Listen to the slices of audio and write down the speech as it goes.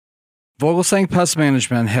Vogelsang Pest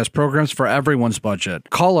Management has programs for everyone's budget.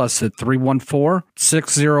 Call us at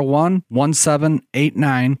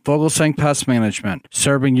 314-601-1789. Vogelsang Pest Management,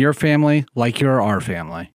 serving your family like you're our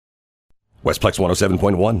family. Westplex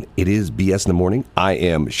 107.1. It is BS in the Morning. I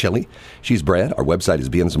am Shelley. She's Brad. Our website is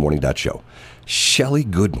bsinthemorning.show. Shelley,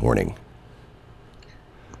 good morning.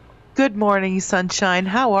 Good morning, sunshine.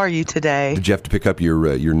 How are you today? Did you have to pick up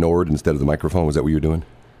your Nord instead of the microphone? Was that what you were doing?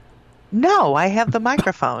 No, I have the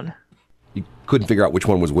microphone. You couldn't figure out which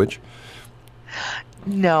one was which?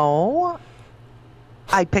 No,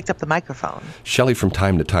 I picked up the microphone. Shelley, from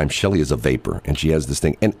time to time, Shelley is a vapor, and she has this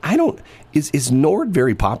thing. And I don't, is Nord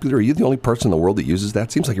very popular? Are you the only person in the world that uses that?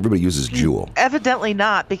 Seems like everybody uses Juul. Evidently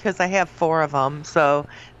not, because I have 4 of them. So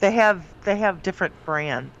they have different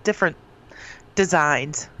different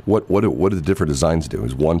designs. What do the different designs do?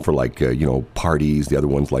 Is one for like parties? The other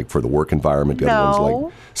one's like for the work environment. The other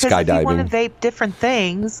one's like skydiving. If you want to vape different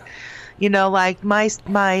things, like my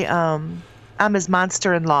I'm his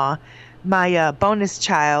monster-in-law. My bonus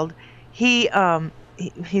child, he's not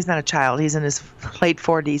a child. He's in his late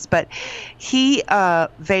 40s, but he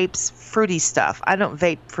vapes fruity stuff. I don't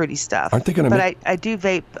vape fruity stuff. Aren't they going to? But I do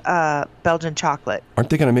vape Belgian chocolate.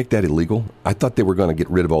 Aren't they going to make that illegal? I thought they were going to get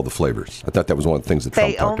rid of all the flavors. I thought that was one of the things that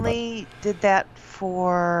Trump talked about. They only did that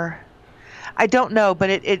for, I don't know,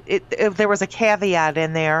 but it there was a caveat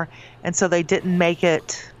in there, and so they didn't make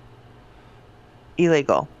it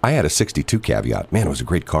illegal. I had a 62 Caveat. Man, it was a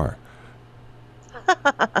great car.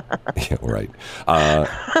 Yeah, right.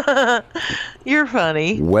 You're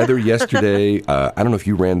funny. Weather yesterday, I don't know if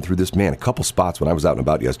you ran through this. Man, a couple spots when I was out and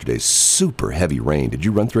about yesterday, super heavy rain. Did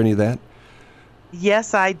you run through any of that?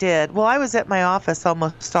 Yes, I did. Well, I was at my office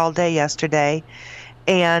almost all day yesterday,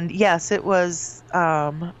 and yes, it was.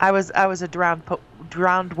 I was a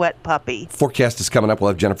drowned wet puppy. Forecast is coming up. We'll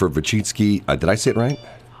have Jennifer Vachitsky. Did I say it right?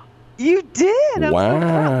 You did. I'm wow. so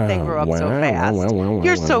proud they grew up so fast.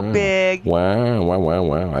 You're so big.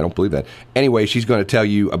 Wow. I don't believe that. Anyway, she's going to tell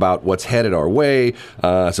you about what's headed our way.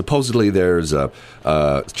 Supposedly there's a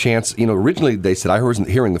chance. Originally they said, I wasn't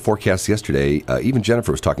hearing the forecast yesterday. Even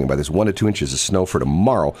Jennifer was talking about this, 1 to 2 inches of snow for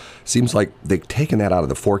tomorrow. Seems like they've taken that out of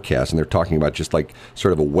the forecast, and they're talking about just like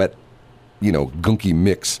sort of a wet, gunky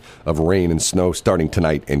mix of rain and snow starting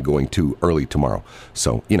tonight and going to early tomorrow.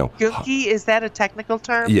 So, Gunky, is that a technical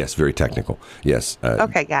term? Yes, very technical. Yes.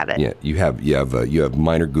 Okay, got it. Yeah, you have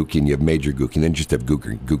minor gooky and you have major gooky, and then you just have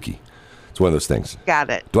gooky. It's one of those things. Got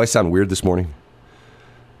it. Do I sound weird this morning?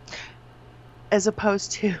 As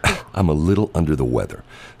opposed to? I'm a little under the weather,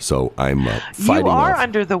 so I'm fighting. You are off.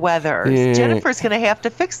 Under the weather. Jennifer's going to have to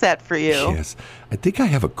fix that for you. Yes, I think I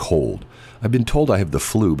have a cold. I've been told I have the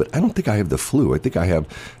flu, but I don't think I have the flu. I think I have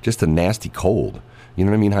just a nasty cold. You know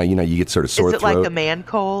what I mean? How you get sort of sore throat. Is it like a man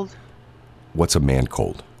cold? What's a man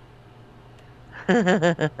cold?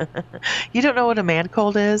 You don't know what a man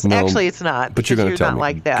cold is? No, actually, it's not. But you're going to tell not me.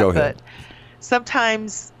 Like that. Go ahead. But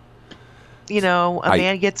sometimes, a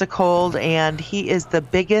man gets a cold and he is the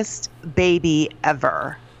biggest baby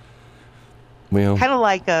ever. Well, kind of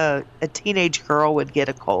like a teenage girl would get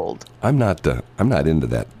a cold. I'm not into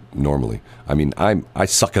that normally. I mean, I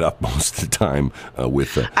suck it up most of the time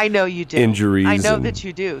with I know you do. Injuries. I know that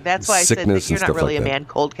you do. That's why I said that you're not really a man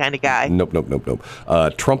cold kind of guy. Nope.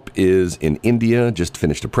 Trump is in India. Just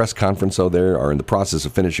finished a press conference. Are in the process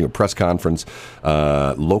of finishing a press conference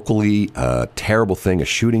locally. Terrible thing: a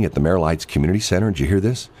shooting at the Maryland Heights Community Center. Did you hear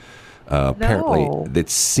this? Apparently, it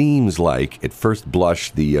seems like, at first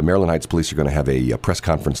blush, the Maryland Heights police are going to have a press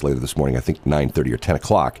conference later this morning, I think 9:30 or 10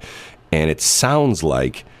 o'clock. And it sounds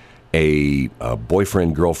like a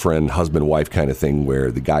boyfriend, girlfriend, husband, wife kind of thing, where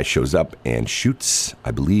the guy shows up and shoots,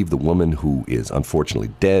 I believe, the woman who is unfortunately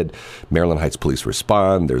dead. Maryland Heights police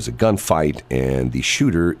respond. There's a gunfight, and the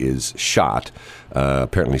shooter is shot.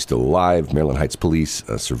 Apparently still alive. Maryland Heights police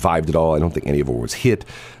survived it all. I don't think any of it was hit.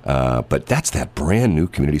 But that's that brand new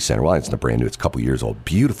community center. Well, it's not brand new. It's a couple years old.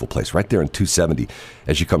 Beautiful place right there in 270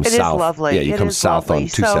 as you come south. It is lovely. Yeah, you come south on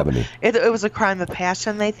 270. So it was a crime of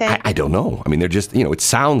passion, they think? I don't know. I mean, they're just, it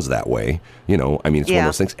sounds that way. It's one of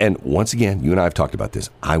those things. And once again, you and I have talked about this.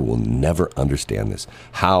 I will never understand this.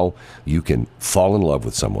 How you can fall in love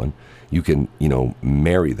with someone. You can,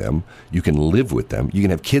 marry them. You can live with them. You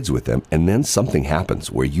can have kids with them. And then something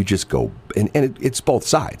happens where you just go, and it's both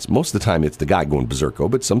sides. Most of the time it's the guy going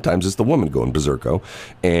berserko, but sometimes it's the woman going berserko.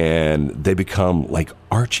 And they become like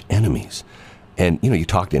arch enemies. And, you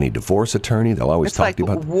talk to any divorce attorney, they'll always talk to you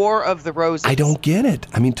about... It's like War of the Roses. I don't get it.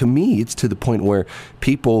 I mean, to me, it's to the point where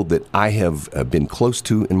people that I have been close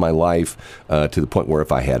to in my life, to the point where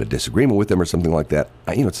if I had a disagreement with them or something like that,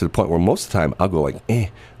 it's to the point where most of the time I'll go like,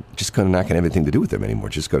 just going to not going to have anything to do with them anymore.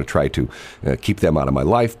 Just going to try to keep them out of my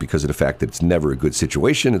life because of the fact that it's never a good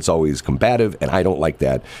situation. It's always combative, and I don't like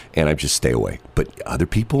that, and I just stay away. But other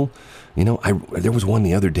people, there was one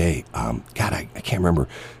the other day. I can't remember.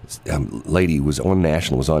 Lady was on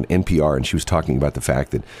national, was on NPR, and she was talking about the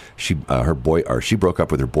fact that she broke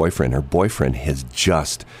up with her boyfriend. Her boyfriend has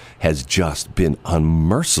just been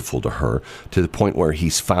unmerciful to her to the point where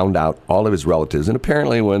he's found out all of his relatives. And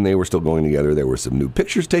apparently, when they were still going together, there were some new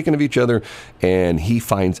pictures taken of each other, and he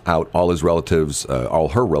finds out all his relatives, all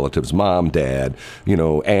her relatives, mom, dad,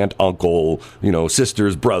 aunt, uncle,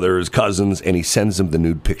 sisters, brothers, cousins, and he sends them the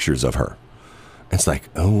nude pictures of her. It's like,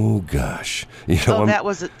 oh gosh, that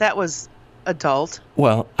was adult.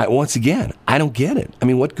 Well, once again, I don't get it. I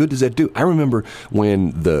mean, what good does that do? I remember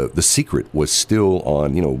when the Secret was still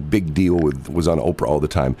on, big deal was on Oprah all the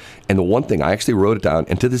time. And the one thing I actually wrote it down,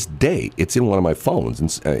 and to this day, it's in one of my phones,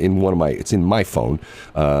 it's in my phone,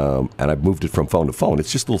 and I've moved it from phone to phone.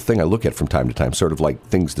 It's just a little thing I look at from time to time, sort of like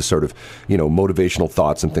things to sort of, motivational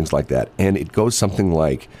thoughts and things like that. And it goes something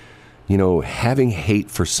like, having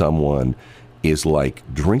hate for someone is like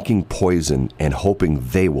drinking poison and hoping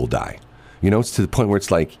they will die. It's to the point where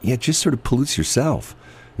it's like, just sort of pollutes yourself,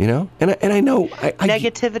 And I know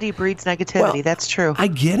negativity breeds negativity. Well, that's true. I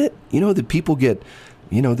get it. That people get,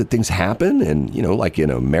 that things happen, and like in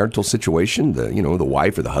a marital situation, the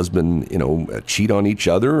wife or the husband, cheat on each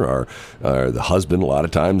other, or the husband a lot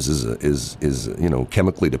of times is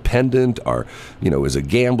chemically dependent, or is a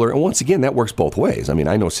gambler. And once again, that works both ways. I mean,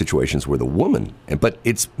 I know situations where the woman, but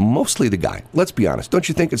it's mostly the guy. Let's be honest. Don't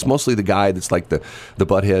you think it's mostly the guy that's like the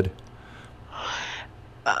butthead?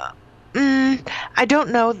 I don't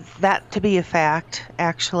know that to be a fact.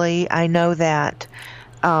 Actually, I know that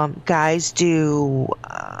guys do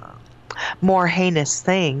more heinous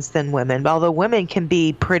things than women, although women can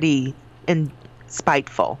be pretty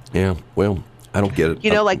spiteful. Yeah, well, I don't get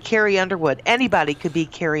it. Like Carrie Underwood. Anybody could be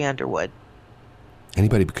Carrie Underwood.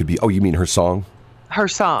 Anybody could be. Oh, you mean her song? Her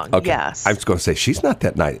song, okay. Yes. I was going to say, she's not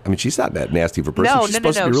that nice. I mean, she's not that nasty of a person. She's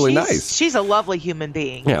supposed to be really nice. She's a lovely human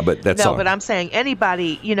being. Yeah, but that's No, but I'm saying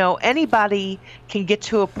anybody can get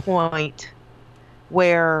to a point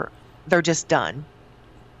where they're just done.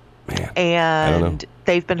 Man, and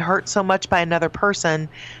they've been hurt so much by another person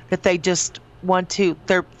that they just want to.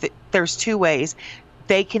 There's two ways.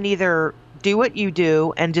 They can either do what you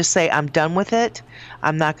do and just say, I'm done with it.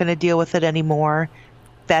 I'm not going to deal with it anymore.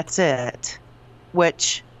 That's it.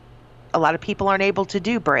 Which a lot of people aren't able to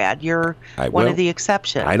do, Brad. You're one of the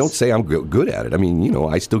exceptions. I don't say I'm good at it. I mean,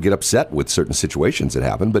 I still get upset with certain situations that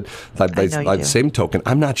happen, but by the same token,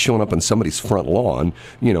 I'm not showing up on somebody's front lawn,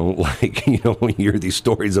 when you hear these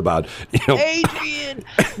stories about, Adrian.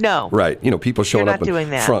 No. Right. People showing up on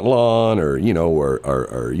the front lawn or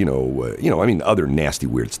other nasty,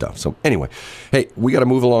 weird stuff. So anyway, hey, we got to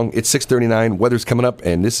move along. It's 6:39. Weather's coming up,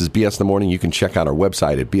 and this is BS in the Morning. You can check out our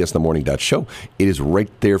website at bsinthemorning.show. It is right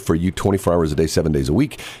there for you 24 hours a day, 7 days a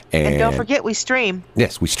week. And don't forget, we stream.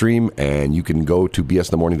 Yes, we stream, and you can go to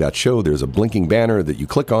bsinthemorning.show. There's a blinking banner that you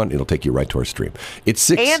click on. It'll take you right to our stream. It's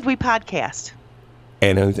 6. And we podcast.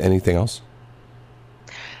 And anything else?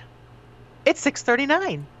 It's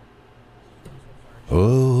 6:39.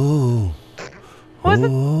 Oh.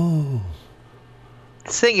 Oh.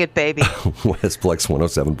 Sing it, baby. Westplex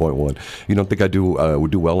 107.1. You don't think I would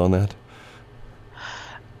do well on that?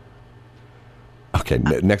 Okay,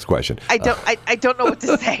 next question. I don't know what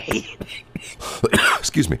to say.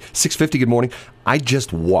 Excuse me. 6:50, good morning. I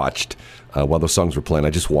just watched, while those songs were playing, I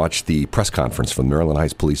just watched the press conference from Maryland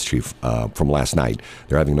Heights Police Chief from last night.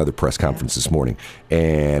 They're having another press conference this morning.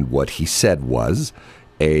 And what he said was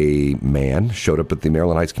a man showed up at the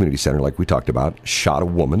Maryland Heights Community Center, like we talked about, shot a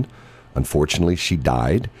woman. Unfortunately, she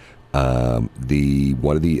died. There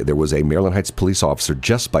was a Maryland Heights police officer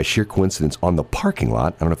just by sheer coincidence on the parking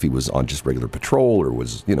lot. I don't know if he was on just regular patrol or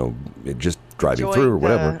was, just driving through or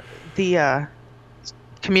whatever. The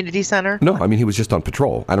community center? No, I mean, he was just on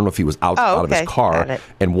patrol. I don't know if he was out of his car.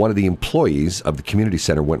 And one of the employees of the community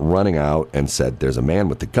center went running out and said, there's a man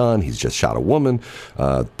with a gun. He's just shot a woman.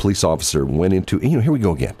 Police officer went into, here we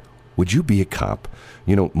go again. Would you be a cop?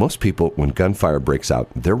 Most people, when gunfire breaks out,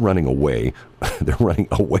 they're running away. They're running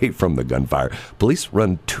away from the gunfire. Police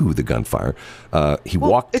run to the gunfire. He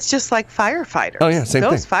walked. It's just like firefighters. Oh, yeah, same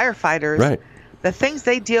thing. Those firefighters, right. The things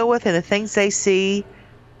they deal with and the things they see,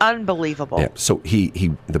 unbelievable. Yeah. So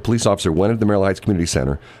the police officer went into the Maryland Heights Community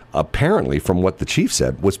Center, apparently, from what the chief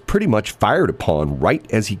said, was pretty much fired upon right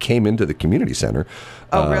as he came into the community center.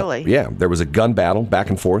 Oh, really? Yeah, there was a gun battle back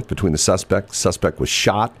and forth between the suspect. Suspect was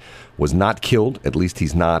shot, was not killed. At least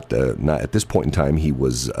he's not at this point in time. He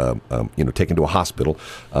was taken to a hospital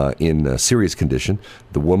in a serious condition.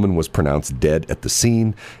 The woman was pronounced dead at the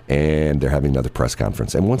scene, and they're having another press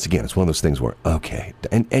conference. And once again, it's one of those things where, okay,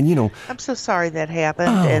 and I'm so sorry that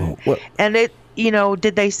happened. And it,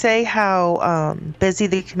 did they say how busy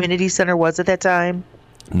the community center was at that time?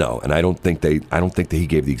 No, and I don't think that he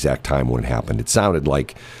gave the exact time when it happened. It sounded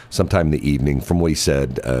like sometime in the evening, from what he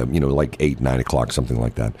said, like 8, 9 o'clock, something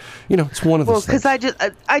like that. It's one of those things. Well,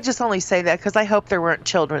 because I just only say that because I hope there weren't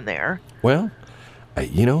children there. Well,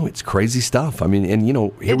 it's crazy stuff. I mean, and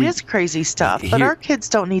it is crazy stuff. But our kids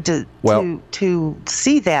don't need to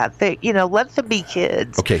see that. They, let them be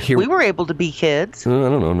kids. Okay, we were able to be kids. I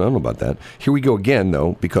don't know about that. Here we go again,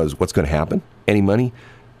 though, because what's going to happen? Any money?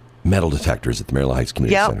 Metal detectors at the Maryland Heights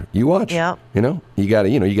Community Center. You watch. Yeah. You got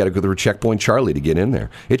to go through Checkpoint Charlie to get in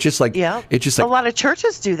there. It's just like a lot of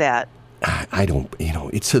churches do that. I don't,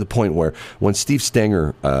 it's to the point where when Steve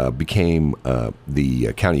Stenger became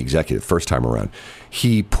the county executive first time around,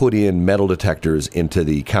 he put in metal detectors into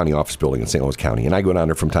the county office building in St. Louis County. And I go down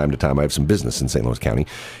there from time to time. I have some business in St. Louis County.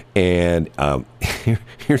 And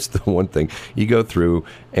here's the one thing. You go through,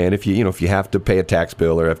 and if you have to pay a tax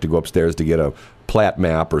bill or have to go upstairs to get a plat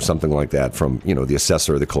map or something like that from, the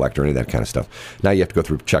assessor or the collector, any of that kind of stuff. Now you have to go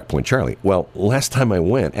through Checkpoint Charlie. Well, last time I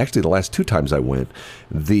went, actually the last 2 times I went,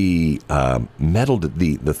 the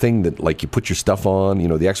the thing that like you put your stuff on,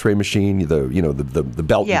 the X-ray machine, the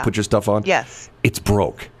belt you put your stuff on. Yes. It's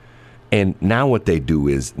broke. And now what they do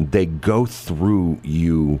is they go through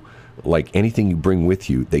you. Like anything you bring with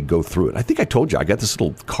you, they go through it. I think I told you, I got this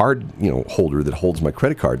little card, holder that holds my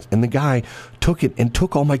credit cards, and the guy took it and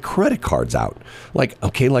took all my credit cards out. Like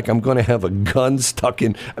I'm going to have a gun stuck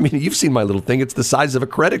in. I mean, you've seen my little thing. It's the size of a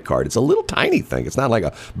credit card. It's a little tiny thing. It's not like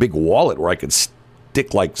a big wallet where I could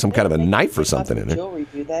stick like some kind of a knife or something in it. Jewelry,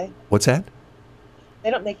 do they? What's that? They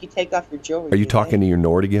don't make you take off your jewelry. Are you talking to your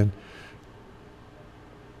Nord again?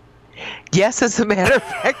 Yes, as a matter of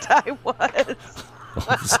fact, I was.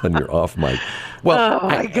 All of a sudden, you're off mic. Well, oh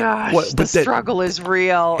my gosh, the struggle is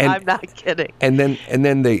real. I'm not kidding. And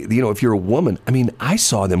then they, if you're a woman, I mean, I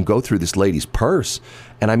saw them go through this lady's purse,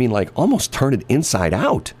 and I mean, like almost turn it inside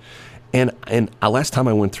out. And last time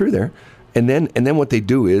I went through there, and then what they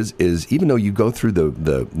do is even though you go through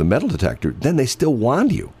the metal detector, then they still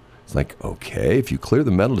wand you. It's like, okay, if you clear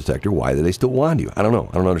the metal detector, why do they still wand you? I don't know.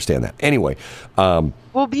 I don't understand that. Anyway.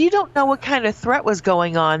 Well, but you don't know what kind of threat was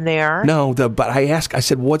going on there. No, but I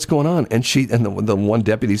said, what's going on? And the one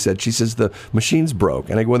deputy said, she says, the machine's broke.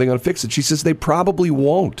 And I go, are they going to fix it? She says, they probably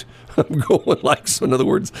won't. I'm going like, so in other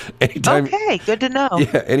words, anytime. Okay, good to know.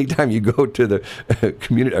 Yeah, anytime you go to the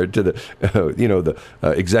community or to the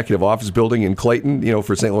executive office building in Clayton,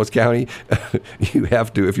 for St. Louis County, you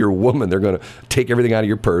have to, if you're a woman, they're going to take everything out of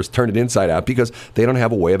your purse, turn it inside out because they don't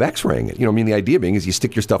have a way of x-raying it. The idea being is you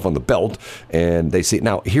stick your stuff on the belt and they see.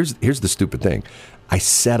 Now, here's the stupid thing. I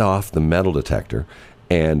set off the metal detector.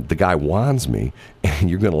 And the guy wands me, and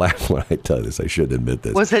you're going to laugh when I tell you this. I shouldn't admit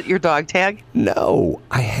this. Was it your dog tag? No,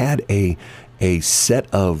 I had a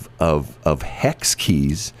set of hex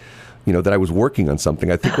keys, that I was working on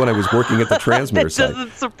something. I think when I was working at the transmitter that site.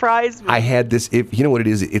 doesn't surprise me. I had this, you know what it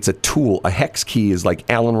is? It's a tool. A hex key is like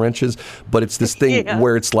Allen wrenches, but it's this thing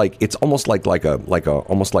where it's almost like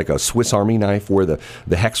a Swiss Army knife where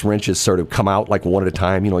the hex wrenches sort of come out like one at a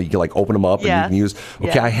time. You can like open them up and you can use.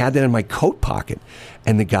 Okay, I had that in my coat pocket.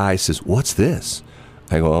 And the guy says, "What's this?"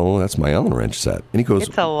 I go, "Oh, that's my Allen wrench set." And he goes,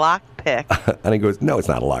 "It's a lock pick." And he goes, "No, it's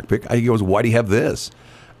not a lock pick." He goes, "Why do you have this?"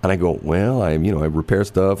 And I go, "Well, I repair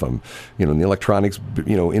stuff. I'm, in the electronics,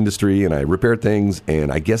 industry, and I repair things.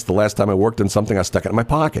 And I guess the last time I worked on something, I stuck it in my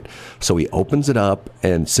pocket." So he opens it up,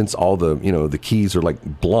 and since all the, the keys are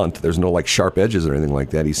like blunt, there's no like sharp edges or anything like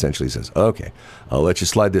that. He essentially says, "Okay, I'll let you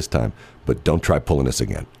slide this time, but don't try pulling this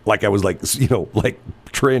again." Like I was like, like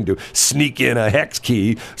trying to sneak in a hex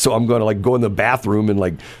key. So I'm going to like go in the bathroom and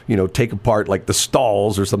like, take apart like the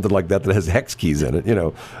stalls or something like that has hex keys in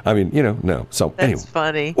it. I mean, no. So that's anyway.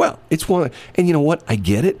 Funny. Well, it's one, and you know what? I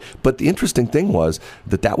get it. But the interesting thing was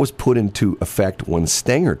that was put into effect when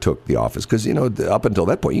Stenger took the office. Because, up until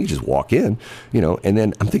that point, you could just walk in, and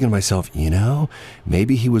then I'm thinking to myself,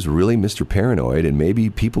 maybe he was really Mr. Paranoid and maybe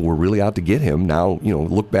people were really out to get him. Now,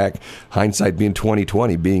 look back, hindsight being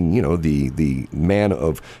 2020, being, the man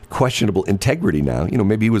of questionable integrity now.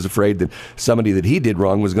 Maybe he was afraid that somebody that he did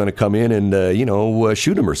wrong was going to come in and,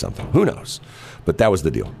 shoot him or something. Who knows? But that was the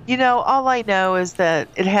deal. All I know is that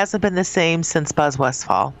it hasn't been the same since Buzz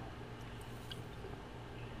Westfall.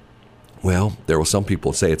 Well, there will some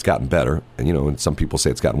people say it's gotten better, and and some people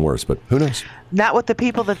say it's gotten worse, but who knows? Not with the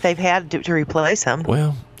people that they've had to replace him.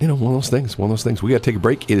 Well, one of those things. We got to take a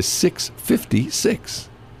break. It is 6:56.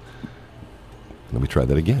 Let me try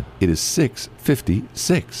that again. It is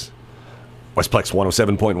 6:56. Westplex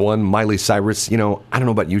 107.1, Miley Cyrus. I don't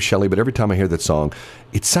know about you, Shelley, but every time I hear that song,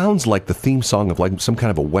 it sounds like the theme song of like some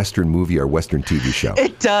kind of a Western movie or Western TV show.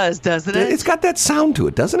 It does, doesn't it? It's got that sound to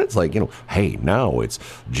it, doesn't it? It's like, hey, now it's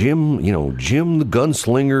Jim the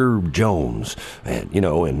Gunslinger Jones.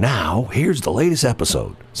 And now here's the latest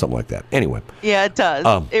episode. Something like that. Anyway. Yeah, it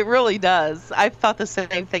does. It really does. I've thought the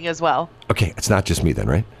same thing as well. Okay, it's not just me then,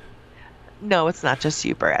 right? No, it's not just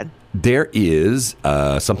you, Brad. There is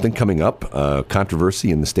something coming up, controversy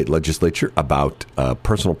in the state legislature about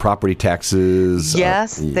personal property taxes.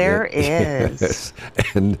 Yes, there is. Yes.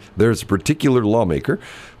 And there's a particular lawmaker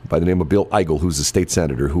by the name of Bill Eigel, who's a state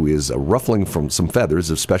senator, who is ruffling from some feathers,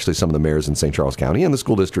 especially some of the mayors in St. Charles County and the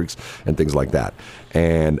school districts and things like that.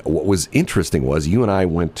 And what was interesting was you and I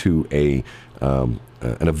went to an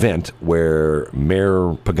event where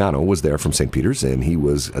Mayor Pagano was there from St. Peter's, and he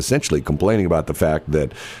was essentially complaining about the fact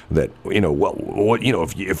that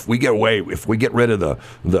if we get rid of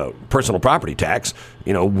the personal property tax,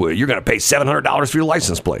 you're going to pay $700 for your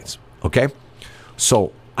license plates. Okay,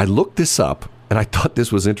 so I looked this up, and I thought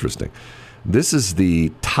this was interesting. This is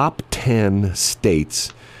the top 10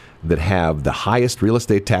 states that have the highest real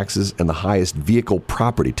estate taxes and the highest vehicle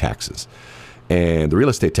property taxes. And the real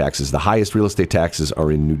estate taxes, the highest real estate taxes are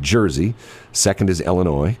in New Jersey. Second is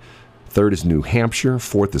Illinois. Third is New Hampshire.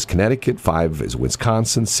 Fourth is Connecticut. 5 is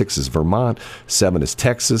Wisconsin. 6 is Vermont. 7 is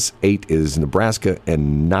Texas. 8 is Nebraska.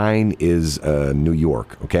 And 9 is New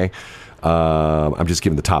York. Okay? I'm just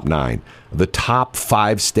giving the top 9. The top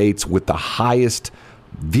 5 states with the highest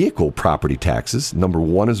vehicle property taxes. Number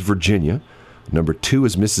 1 is Virginia. Number 2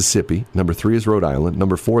 is Mississippi. Number 3 is Rhode Island.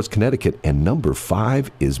 Number 4 is Connecticut. And number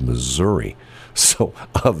 5 is Missouri. So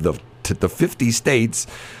of the 50 states,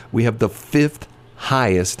 we have the 5th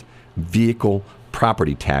highest vehicle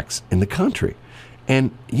property tax in the country.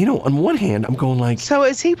 And, on one hand, I'm going like... So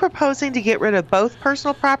is he proposing to get rid of both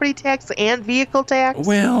personal property tax and vehicle tax?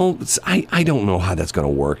 Well, I don't know how that's going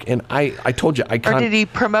to work. And I told you I can't... Or did he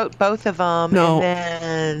promote both of them? No.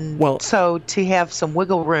 And then, so to have some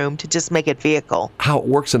wiggle room to just make it vehicle. How it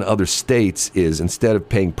works in other states is instead of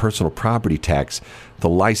paying personal property tax, the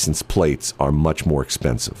license plates are much more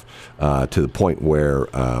expensive to the point where,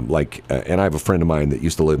 and I have a friend of mine that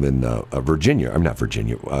used to live in Virginia. I'm not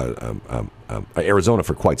Virginia, Arizona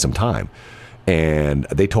for quite some time. And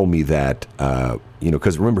they told me that,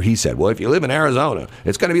 because remember he said, well, if you live in Arizona,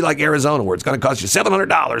 it's going to be like Arizona where it's going to cost you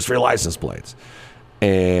 $700 for your license plates.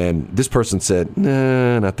 And this person said,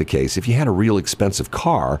 nah, not the case. If you had a real expensive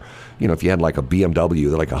car, if you had like a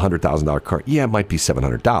BMW, like a $100,000 car, yeah, it might be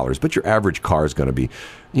 $700. But your average car is going to be,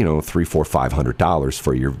 $300, $400, $500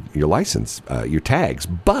 for your license, your tags.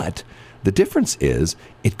 But the difference is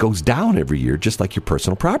it goes down every year, just like your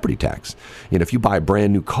personal property tax. If you buy a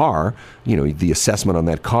brand new car, the assessment on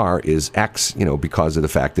that car is X, because of the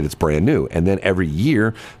fact that it's brand new. And then every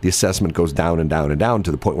year, the assessment goes down and down and down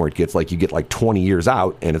to the point where it gets like you get like 20 years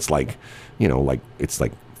out, and it's like,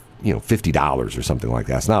 $50 or something like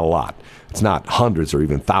that. It's not a lot. It's not hundreds or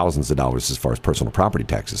even thousands of dollars as far as personal property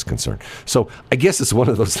tax is concerned. So I guess it's one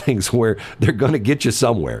of those things where they're going to get you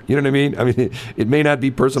somewhere. You know what I mean? I mean, it may not be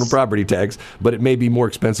personal property tax, but it may be more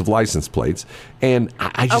expensive license plates. And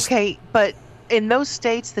I just... Okay, but in those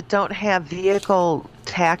states that don't have vehicle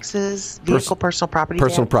taxes, personal property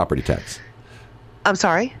tax. I'm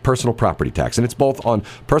sorry? Personal property tax. And it's both on,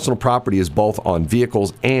 personal property is both on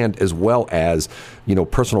vehicles and as well as,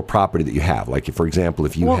 personal property that you have. Like, for example,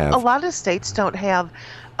 if you have... a lot of states don't have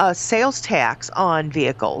a sales tax on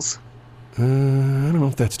vehicles. I don't know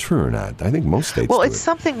if that's true or not. I think most states do. It's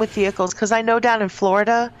something with vehicles, because I know down in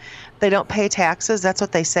Florida, they don't pay taxes. That's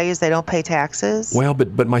what they say, is they don't pay taxes. Well,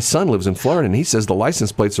 but my son lives in Florida, and he says the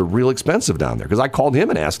license plates are real expensive down there. Because I called him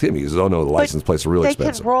and asked him. He says, oh, no, the license plates are real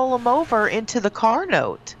expensive. They can roll them over into the car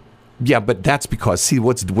note. Yeah, but that's because, see,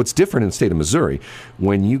 what's different in the state of Missouri,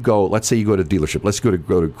 when you go, let's say you go to a dealership. Let's go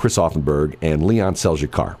to Chris Offenberg, and Leon sells your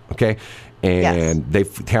car, okay? And they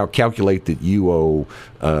calculate that you owe,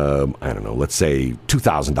 I don't know, let's say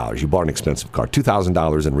 $2,000. You bought an expensive car,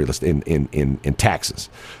 $2,000 in real estate in taxes.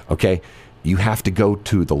 Okay, you have to go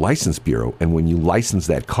to the license bureau, and when you license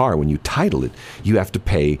that car, when you title it, you have to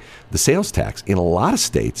pay the sales tax. In a lot of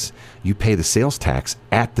states, you pay the sales tax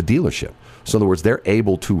at the dealership. So in other words, they're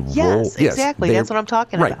able to roll. Yes, exactly. They're- That's what I'm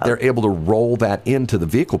talking right, about. they're able to roll that into the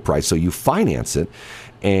vehicle price, so you finance it.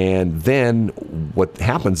 And then what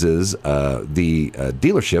happens is the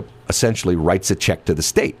dealership essentially writes a check to the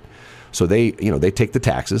state. So they take the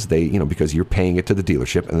taxes, because you're paying it to the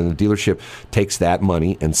dealership, and then the dealership takes that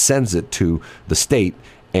money and sends it to the state.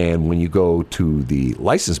 And when you go to the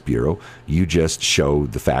license bureau, you just show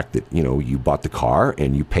the fact that, you bought the car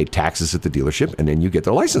and you paid taxes at the dealership, and then you get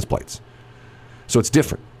their license plates. So it's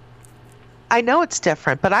different. I know it's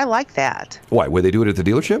different, but I like that. Why? Would they do it at the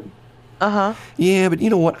dealership? Uh-huh. Yeah, but you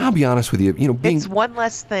know what? I'll be honest with you. Being It's one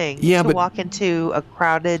less thing Yeah, to but- walk into a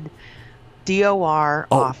crowded DOR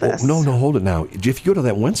office. No, hold it now. If you go to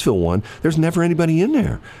that Wentzville one, there's never anybody in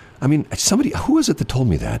there. I mean, who is it that told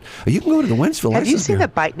me that? You can go to the Wentzville. Have you license seen bureau.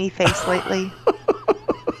 the bite me face lately?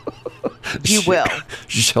 You will.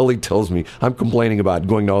 Shelley tells me I'm complaining about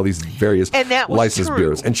going to all these various And that was license true.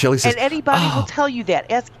 bureaus. And Shelley says, and anybody will tell you that.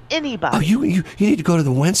 Ask anybody. oh, you need to go to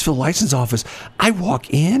the Wentzville license office. I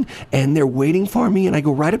walk in, and they're waiting for me, and I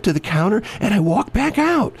go right up to the counter, and I walk back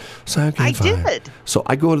out. So, okay, I fine. did. So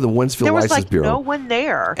I go to the Wentzville There was license like bureau. no one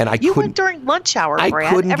there. And you couldn't- went during lunch hour, I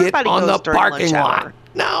Brad. couldn't Everybody get on goes the during parking lunch lot. hour.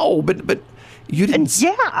 No, but you didn't.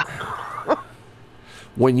 Yeah.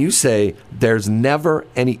 When you say there's never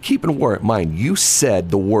any, keep in mind, you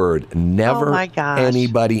said the word never Oh my gosh.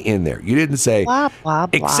 anybody in there. You didn't say, Blah, blah,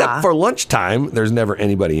 blah. except for lunchtime, there's never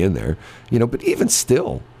anybody in there. But even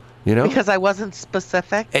still, Because I wasn't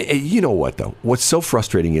specific. You know what, though? What's so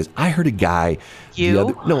frustrating is I heard a guy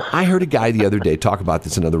You? I heard a guy the other day talk about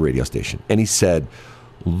this in another radio station, and he said,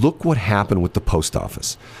 look what happened with the post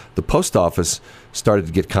office. The post office started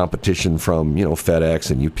to get competition from,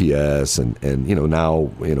 FedEx and UPS and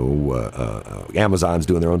now, Amazon's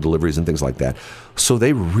doing their own deliveries and things like that. So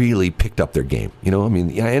they really picked up their game,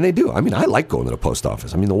 and they do. I mean, I like going to the post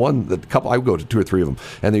office. I mean, the couple, I go to 2 or 3 of them,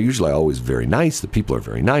 and they're usually always very nice. The people are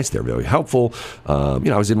very nice. They're very helpful. I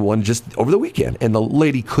was in one just over the weekend, and the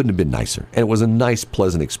lady couldn't have been nicer. And it was a nice,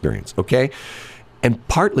 pleasant experience, okay? And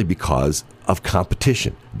partly because of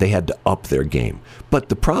competition. They had to up their game. But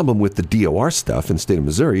the problem with the DOR stuff in the state of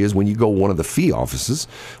Missouri is when you go one of the fee offices,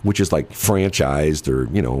 which is like franchised or,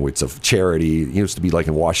 it's a charity. It used to be like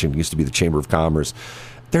in Washington, it used to be the Chamber of Commerce.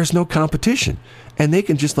 There's no competition. And they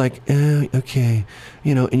can just like, okay,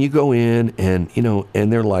 and you go in and,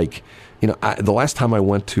 and they're like, the last time I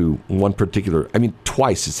went to one particular,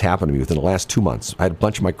 twice it's happened to me within the last 2 months. I had a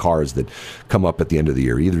bunch of my cars that come up at the end of the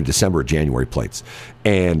year, either December or January plates.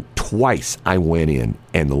 And twice I went in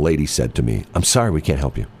and the lady said to me, I'm sorry, we can't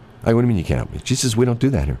help you. I go, what do you mean you can't help me? She says, we don't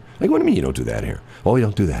do that here. I go, what do you mean you don't do that here? Oh, we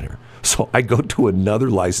don't do that here. So I go to another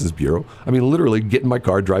license bureau. Literally get in my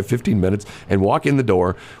car, drive 15 minutes, and walk in the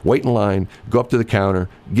door, wait in line, go up to the counter,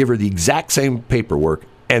 give her the exact same paperwork,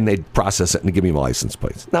 and they'd process it and give me my license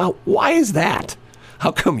plates. Now, why is that?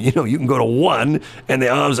 How come, you can go to one, and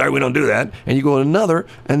I'm sorry, we don't do that, and you go to another,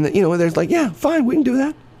 and, there's like, yeah, fine, we can do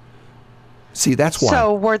that. See, that's why.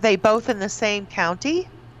 So were they both in the same county?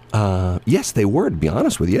 Yes, they were, to be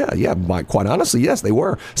honest with you. Yeah, quite honestly, yes, they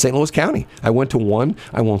were. St. Louis County. I went to one.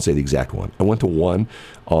 I won't say the exact one. I went to one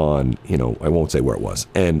on, I won't say where it was.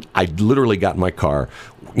 And I literally got in my car,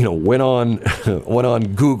 went on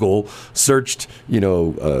Google, searched,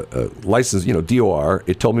 license, DOR.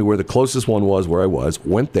 It told me where the closest one was where I was.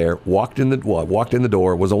 Went there, walked in the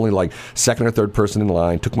door, was only like second or third person in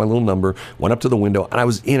line, took my little number, went up to the window, and I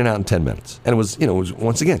was in and out in 10 minutes. And it was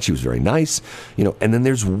once again, she was very nice, and then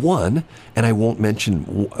there's one, and I won't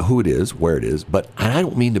mention who it is, where it is, but I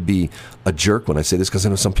don't mean to be a jerk when I say this, because I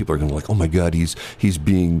know some people are going to be like, oh my God, he's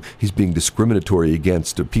being discriminatory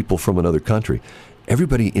against people from another country.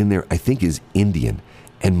 Everybody in there, I think, is Indian,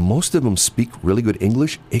 and most of them speak really good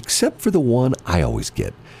English, except for the one I always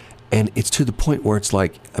get. And it's to the point where it's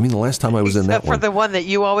like, the last time I was in that Except for the one that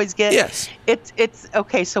you always get? Yes. It's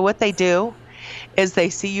okay, so what they do is they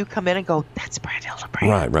see you come in and go, that's Brad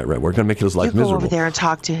Hildebrand. Right. We're going to make his life you go miserable. over there and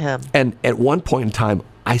talk to him. And at one point in time,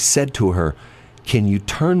 I said to her, can you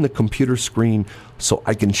turn the computer screen so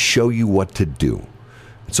I can show you what to do?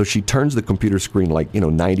 So she turns the computer screen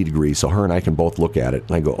 90 degrees so her and I can both look at it.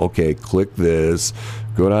 And I go, okay, click this,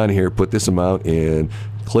 go down here, put this amount in,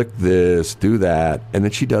 click this, do that. And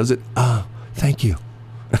then she does it. Thank you.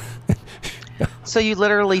 So you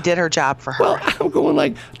literally did her job for her. Well, I'm going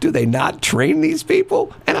like, do they not train these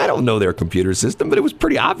people? And I don't know their computer system, but it was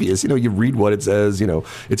pretty obvious. You read what it says,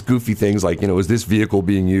 it's goofy things like, is this vehicle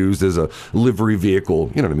being used as a livery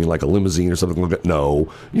vehicle? You know what I mean? Like a limousine or something like that?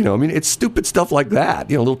 No. It's stupid stuff like that.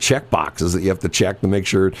 Little check boxes that you have to check to make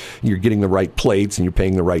sure you're getting the right plates and you're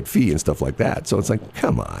paying the right fee and stuff like that. So it's like,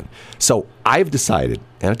 come on. So I've decided,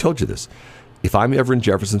 and I told you this, if I'm ever in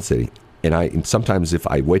Jefferson City, and sometimes if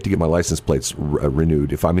I wait to get my license plates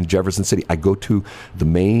renewed, if I'm in Jefferson City, I go to the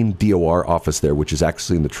main DOR office there, which is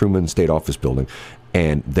actually in the Truman State Office Building,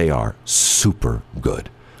 and they are super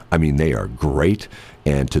good. I mean, they are great,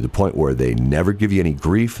 and to the point where they never give you any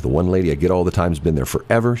grief. The one lady I get all the time has been there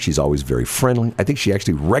forever. She's always very friendly. I think she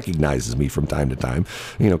actually recognizes me from time to time,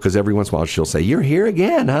 because every once in a while she'll say, "You're here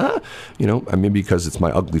again, huh?" Maybe because it's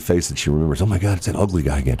my ugly face that she remembers. Oh my God, it's that ugly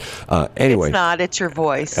guy again. Anyway. It's not, it's your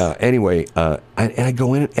voice. And I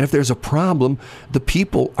go in, and if there's a problem, the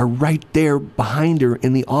people are right there behind her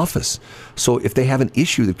in the office. So if they have an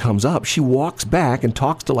issue that comes up, she walks back and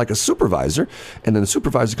talks to like a supervisor, and then the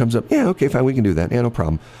supervisor comes up, "Yeah, okay, fine, we can do that. Yeah, no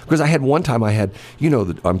problem." Because I had one time that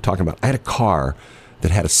I'm talking about, I had a car that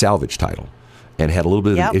had a salvage title and had a little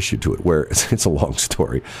bit of an issue to it where it's a long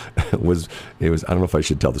story. It was I don't know if I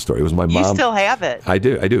should tell the story. It was my mom. You still have it. I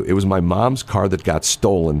do. It was my mom's car that got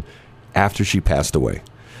stolen after she passed away.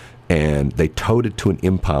 And they towed it to an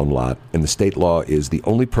impound lot, and the state law is the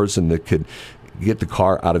only person that could get the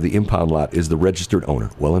car out of the impound lot is the registered owner.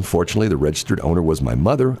 Well, unfortunately, the registered owner was my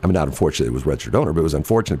mother. I mean, not unfortunately, it was registered owner, but it was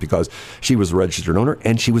unfortunate because she was the registered owner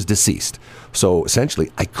and she was deceased. So essentially,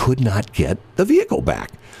 I could not get the vehicle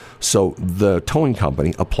back. So the towing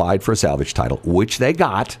company applied for a salvage title, which they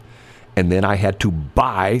got, and then I had to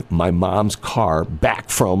buy my mom's car back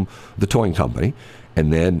from the towing company.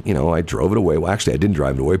 And then, I drove it away. Well, actually, I didn't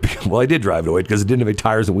drive it away. Well, I did drive it away because it didn't have any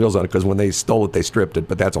tires and wheels on it, because when they stole it, they stripped it.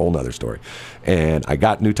 But that's a whole other story. And I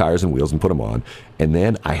got new tires and wheels and put them on. And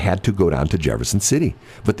then I had to go down to Jefferson City.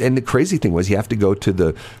 But then the crazy thing was you have to go to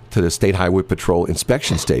the State Highway Patrol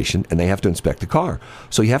inspection station, and they have to inspect the car.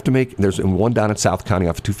 So you have to there's one down at South County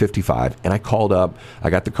off of 255. And I called up. I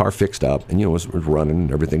got the car fixed up and, was running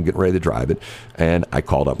and everything, getting ready to drive it. And I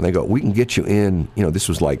called up and they go, "We can get you in." This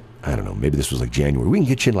was like, I don't know, maybe this was like January. "We can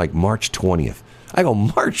get you in like March 20th. I go,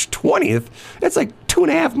 "March 20th? That's like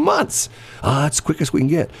 2.5 months. It's the quickest we can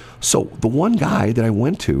get." So the one guy that I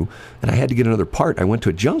went to, and I had to get another part, I went to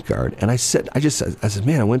a junkyard, and I said,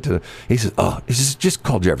 "Man, I went to," he says, just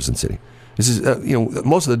call Jefferson City. This is,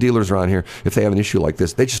 most of the dealers around here, if they have an issue like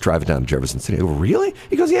this, they just drive it down to Jefferson City. I go, "Really?"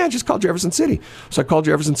 He goes, "Yeah, just call Jefferson City." So I called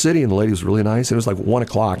Jefferson City, and the lady was really nice. It was like 1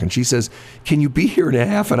 o'clock, and she says, "Can you be here in a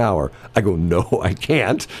half an hour?" I go, "No, I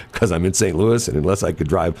can't, because I'm in St. Louis, and unless I could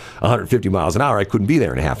drive 150 miles an hour, I couldn't be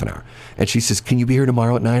there in a half an hour." And she says, "Can you be here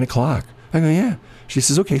tomorrow at 9 o'clock?" I go, "Yeah." She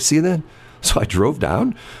says, "Okay, see you then." So I drove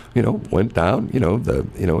down, went down,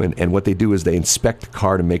 and what they do is they inspect the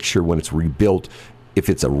car to make sure when it's rebuilt, if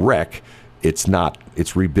it's a wreck,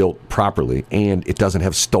 it's rebuilt properly, and it doesn't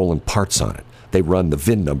have stolen parts on it. They run the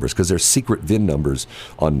VIN numbers, because there's secret VIN numbers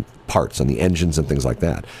on parts, on the engines and things like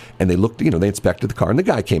that. And they looked, they inspected the car, and the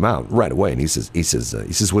guy came out right away, and he says,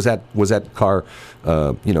 "Was that car,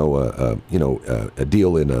 a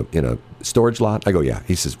deal in a storage lot?" I go, "Yeah."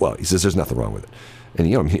 He says, "There's nothing wrong with it." And,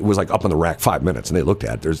 it was like up on the rack 5 minutes, and they looked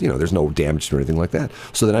at it. There's no damage or anything like that.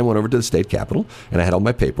 So then I went over to the state capitol, and I had all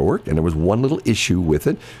my paperwork, and there was one little issue with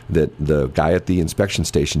it, that the guy at the inspection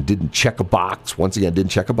station didn't check a box. Once again,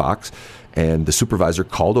 didn't check a box. And the supervisor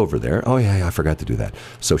called over there. "Oh, yeah, I forgot to do that."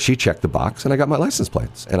 So she checked the box, and I got my license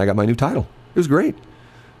plates, and I got my new title. It was great.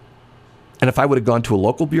 And if I would have gone to a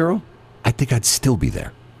local bureau, I think I'd still be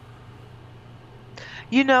there.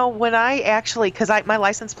 When I actually, because my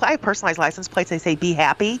license plate, I have personalized license plates, they say "Be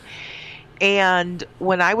Happy." And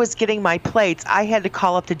when I was getting my plates, I had to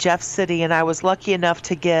call up to Jeff City, and I was lucky enough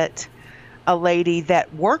to get a lady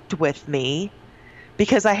that worked with me,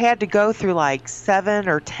 because I had to go through like 7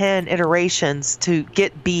 or 10 iterations to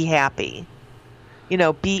get "Be Happy."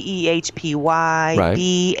 BEHPY, right.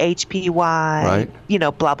 BHPY,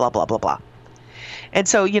 right. Blah, blah, blah, blah, blah. And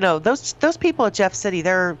so, those people at Jeff City,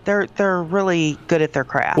 they're really good at their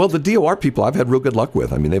craft. Well, the DOR people I've had real good luck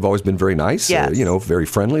with. I mean, they've always been very nice, yes. Very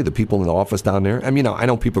friendly. The people in the office down there. I mean, I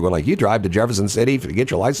know people go like, "You drive to Jefferson City to get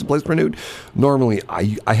your license plates renewed?" Normally,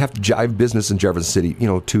 I have to drive business in Jefferson City,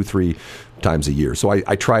 2-3 times a year. So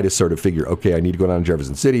I try to sort of figure, okay, I need to go down to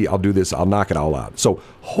Jefferson City. I'll do this. I'll knock it all out. So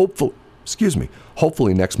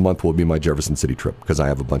hopefully next month will be my Jefferson City trip, because I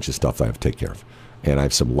have a bunch of stuff I have to take care of. And I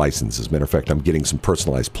have some licenses. As a matter of fact, I'm getting some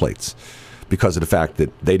personalized plates. because of the fact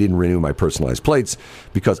that they didn't renew my personalized plates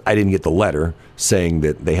because I didn't get the letter saying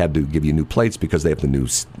that they had to give you new plates because they have the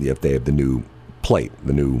new plate,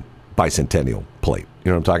 the new bicentennial plate.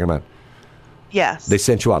 You know what I'm talking about? Yes. They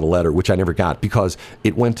sent you out a letter, which I never got because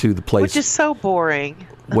it went to the place. Which is so boring.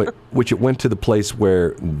 Which it went to the place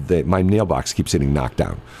where my mailbox keeps getting knocked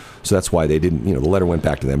down. So that's why they didn't, the letter went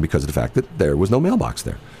back to them because of the fact that there was no mailbox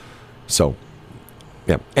there. So,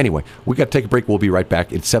 yeah. Anyway, we got to take a break. We'll be right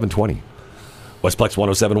back. It's 7:20. Westplex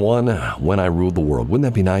 107.1, When I Ruled the World. Wouldn't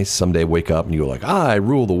that be nice? Someday wake up and you go like, I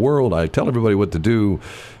rule the world. I tell everybody what to do.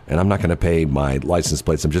 And I'm not going to pay my license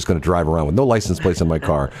plates. I'm just going to drive around with no license plates in my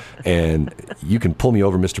car. And you can pull me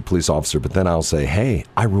over, Mr. Police Officer, but then I'll say, hey,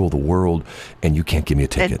 I rule the world, and you can't give me a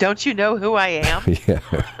ticket. And don't you know who I am?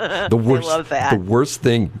 Yeah. The worst, I love that. The worst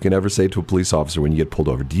thing you can ever say to a police officer when you get pulled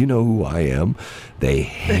over, do you know who I am? They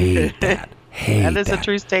hate that. That is a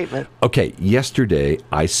true statement. Okay, yesterday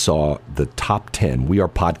I saw the top 10. We are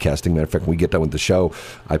podcasting. Matter of fact, when we get done with the show,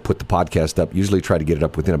 I put the podcast up. Usually try to get it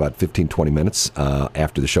up within about 15, 20 minutes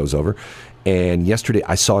after the show's over. And yesterday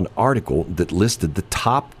I saw an article that listed the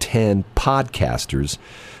top 10 podcasters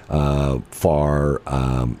for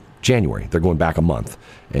January. They're going back a month.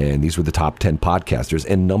 And these were the top 10 podcasters.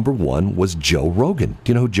 And number one was Joe Rogan. Do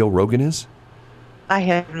you know who Joe Rogan is? I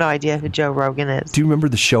have no idea who Joe Rogan is. Do you remember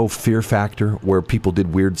the show Fear Factor, where people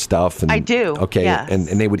did weird stuff? And, I do. Okay, yes. and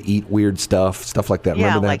they would eat weird stuff like that. Yeah,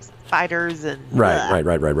 remember that? like spiders and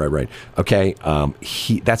Right. Okay,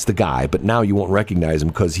 that's the guy, but now you won't recognize him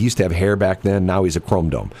because he used to have hair back then. Now he's a chrome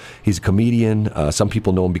dome. He's a comedian. Some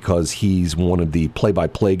people know him because he's one of the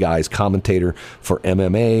play-by-play guys, commentator for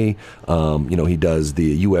MMA. He does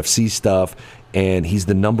the UFC stuff. And he's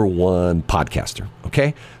the number one podcaster,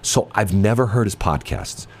 okay? So I've never heard his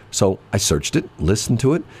podcasts. So I searched it, listened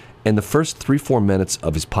to it, and the first 3-4 minutes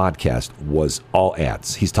of his podcast was all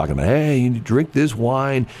ads. He's talking about, hey, you drink this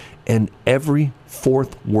wine, and every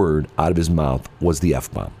fourth word out of his mouth was the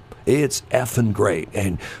F-bomb. It's effing great,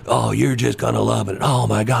 and oh, you're just going to love it. Oh,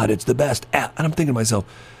 my God, it's the best. And I'm thinking to myself,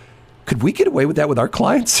 could we get away with that with our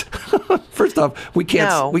clients? First off, we can't.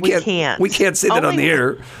 No, we can't. We can't say that on the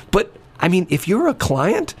air, but I mean, if you're a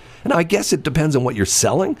client, and I guess it depends on what you're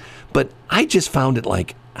selling, but I just found it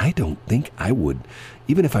like, I don't think I would,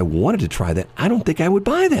 even if I wanted to try that, I don't think I would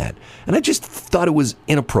buy that. And I just thought it was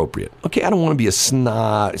inappropriate. Okay, I don't want to be a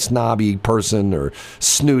snobby person or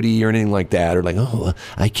snooty or anything like that, or like, oh,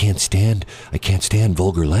 I can't stand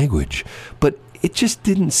vulgar language. But it just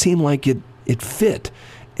didn't seem like it fit.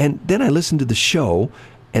 And then I listened to the show,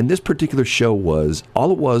 and this particular show was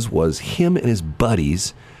him and his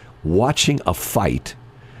buddies watching a fight,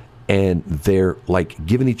 and they're like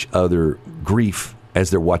giving each other grief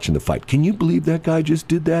as they're watching the fight. Can you believe that guy just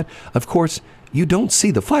did that? Of course, you don't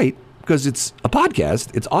see the fight because it's a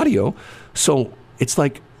podcast, it's audio. So it's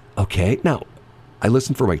like, okay, now I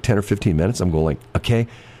listened for like 10 or 15 minutes. I'm going like, okay,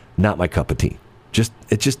 not my cup of tea.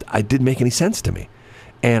 It didn't make any sense to me.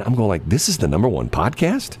 And I'm going like, this is the number one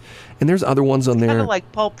podcast? And there's other ones on there. Kind of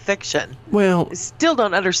like Pulp Fiction. Well, I still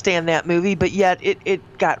don't understand that movie, but yet it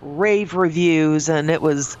got rave reviews, and it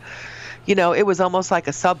was, it was almost like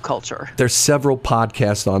a subculture. There's several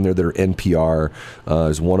podcasts on there that are NPR.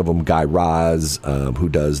 There's one of them, Guy Raz, who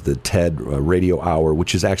does the TED Radio Hour,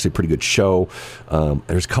 which is actually a pretty good show.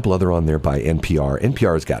 There's a couple other on there by NPR.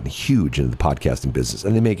 NPR has gotten huge into the podcasting business,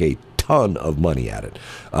 and they make a ton of money at it.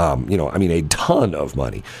 A ton of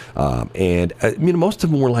money. Most of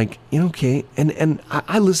them were like, okay. And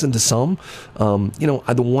I listened to some.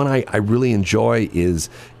 The one I really enjoy is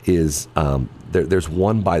there's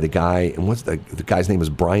one by the guy, and what's the guy's name is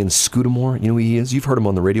Brian Scudamore. You know who he is? You've heard him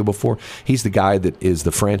on the radio before. He's the guy that is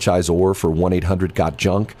the franchisor for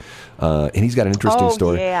 1-800-GOT-JUNK. And he's got an interesting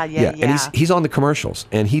story. Yeah. And he's on the commercials,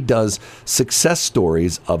 and he does success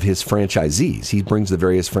stories of his franchisees. He brings the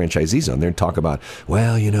various franchisees on there and talk about,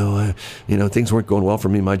 well, things weren't going well for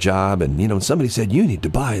me in my job, and somebody said you need to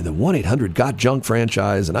buy the 1-800-GOT-JUNK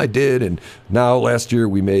franchise, and I did, and now last year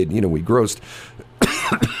we made, we grossed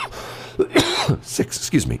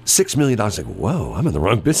 $6 million. Like, whoa, I'm in the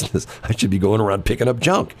wrong business. I should be going around picking up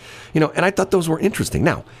junk. And I thought those were interesting.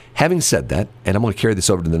 Now, having said that, and I'm going to carry this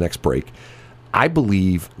over to the next break, I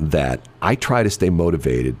believe that I try to stay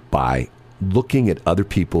motivated by looking at other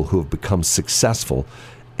people who have become successful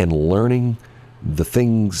and learning the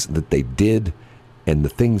things that they did and the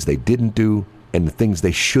things they didn't do and the things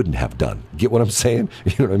they shouldn't have done. Get what I'm saying?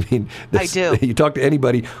 You know what I mean? I do. You talk to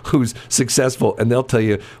anybody who's successful, and they'll tell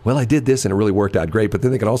you, well, I did this, and it really worked out great. But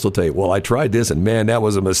then they can also tell you, well, I tried this, and man, that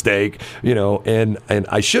was a mistake, and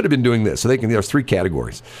I should have been doing this. So there's 3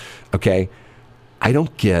 categories, okay? I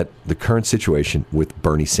don't get the current situation with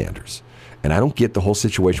Bernie Sanders. And I don't get the whole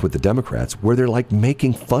situation with the Democrats where they're like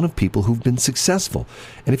making fun of people who've been successful.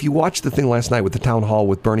 And if you watched the thing last night with the town hall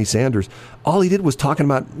with Bernie Sanders, all he did was talking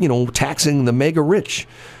about, taxing the mega rich,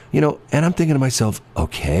 and I'm thinking to myself,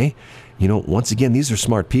 okay, once again, these are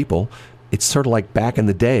smart people. It's sort of like back in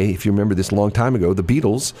the day, if you remember this a long time ago, the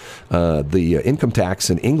Beatles, the income tax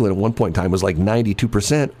in England at one point in time was like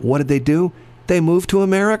 92%. What did they do? They moved to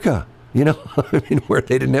America. Where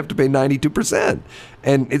they didn't have to pay 92%.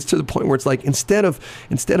 And it's to the point where it's like, instead of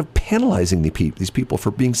penalizing these people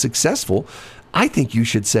for being successful, I think you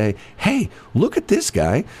should say, hey, look at this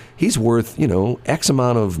guy. He's worth, X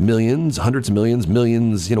amount of millions, hundreds of millions,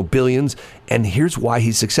 billions. And here's why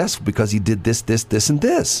he's successful, because he did this, this, this, and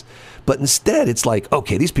this. But instead, it's like,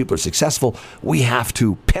 okay, these people are successful. We have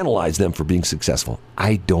to penalize them for being successful.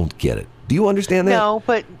 I don't get it. Do you understand that? No,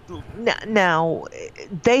 but now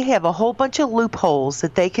they have a whole bunch of loopholes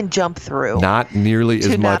that they can jump through. Not nearly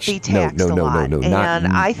as much. To not be taxed a lot. No. And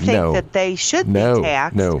I think that they should be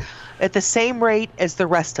taxed at the same rate as the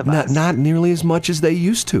rest of us. Not nearly as much as they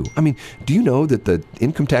used to. I mean, do you know that the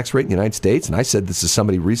income tax rate in the United States, and I said this to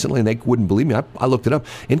somebody recently and they wouldn't believe me, I looked it up,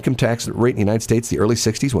 income tax rate in the United States, the early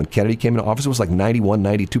 60s when Kennedy came into office, was like 91,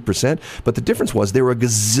 92%. But the difference was there were a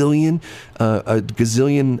gazillion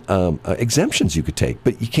exemptions you could take,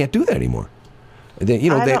 but you can't do that anymore. I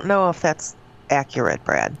don't know if that's accurate,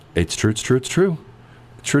 Brad. It's true.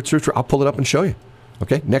 I'll pull it up and show you.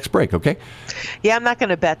 Okay, next break, okay? Yeah, I'm not going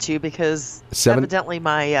to bet you because evidently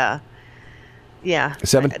my,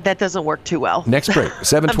 that doesn't work too well. Next break,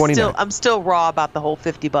 7:29. I'm still raw about the whole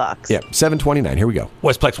 $50. Yeah, 7:29, here we go.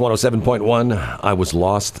 Westplex 107.1, I was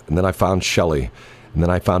lost, and then I found Shelley. And then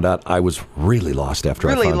I found out I was really lost after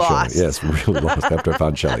I found Shelley. Yes, really lost after I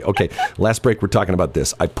found Shelley. Okay, last break, we're talking about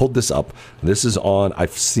this. I pulled this up. This is on,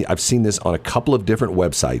 I've seen this on a couple of different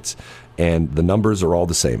websites, and the numbers are all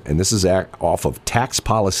the same. And this is off of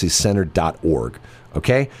taxpolicycenter.org,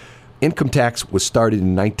 okay? Income tax was started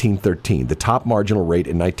in 1913. The top marginal rate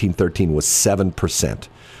in 1913 was 7%.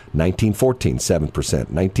 1914, 7%.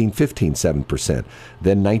 1915, 7%.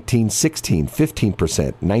 Then 1916, 15%.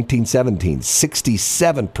 1917,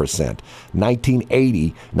 67%.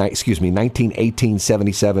 1918,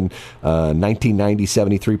 77. 1990,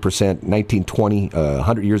 73%. 1920,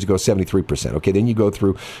 100 years ago, 73%. Okay, then you go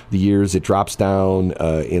through the years. It drops down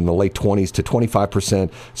in the late 20s to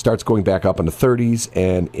 25%, starts going back up in the 30s,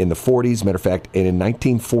 and in the 40s, matter of fact, and in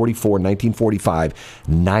 1944, 1945,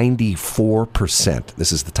 94%.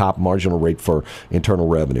 This is the top marginal rate for internal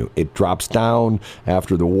revenue. It drops down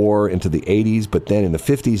after the war into the 80s, but then in the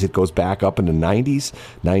 50s it goes back up in the 90s.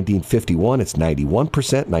 1951 it's 91%,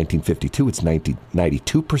 1952 it's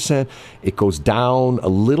 92%. It goes down a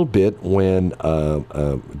little bit when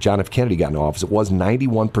John F. Kennedy got in office. It was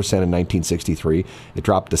 91% in 1963. It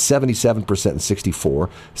dropped to 77% in 64,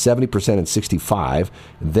 70% in 65.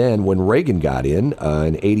 Then when Reagan got in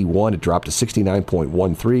 81, it dropped to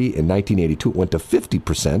 69.13. In 1982 it went to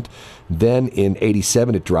 50%. Then in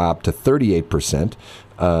 87, it dropped to 38%.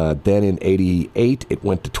 Then in 88, it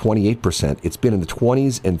went to 28%. It's been in the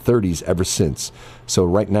 20s and 30s ever since. So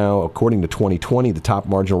right now, according to 2020, the top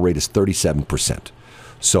marginal rate is 37%.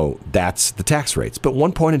 So that's the tax rates. But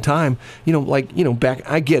one point in time, back,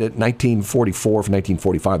 I get it, 1944 for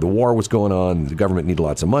 1945, the war was going on, the government needed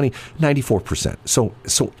lots of money, 94%. So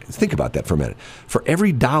think about that for a minute. For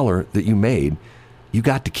every dollar that you made, you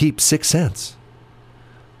got to keep 6 cents.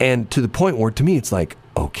 And to the point where, to me, it's like,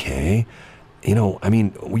 okay,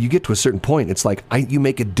 when you get to a certain point, it's like you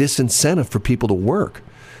make a disincentive for people to work.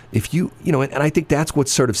 If and I think that's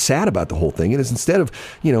what's sort of sad about the whole thing. Is instead of,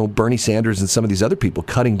 Bernie Sanders and some of these other people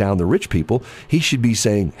cutting down the rich people, he should be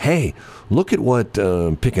saying, hey, look at what,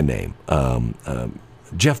 pick a name,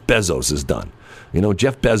 Jeff Bezos has done.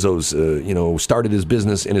 Jeff Bezos, started his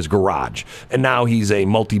business in his garage, and now he's a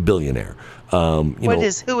multi-billionaire.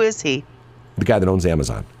 Who is he? The guy that owns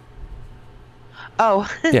Amazon. Oh,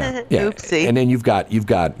 yeah. Oopsie. And then you've got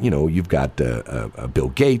Bill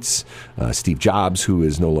Gates, Steve Jobs, who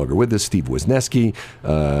is no longer with us, Steve Wozniacki,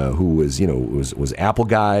 who was Apple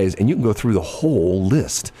guys, and you can go through the whole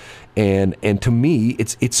list. And to me,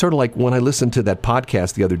 it's sort of like when I listened to that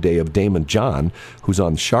podcast the other day of Damon John, who's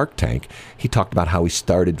on Shark Tank. He talked about how he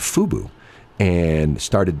started FUBU, and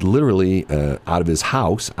started literally out of his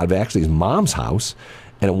house, out of actually his mom's house.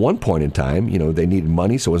 And at one point in time, they needed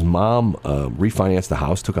money, so his mom refinanced the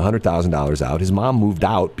house, took $100,000 out. His mom moved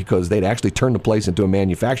out because they'd actually turned the place into a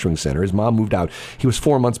manufacturing center. His mom moved out. He was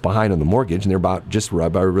 4 months behind on the mortgage, and they're about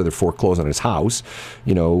to foreclose on his house.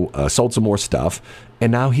 Sold some more stuff,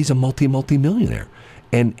 and now he's a multi-millionaire.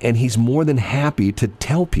 And he's more than happy to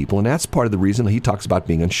tell people, and that's part of the reason he talks about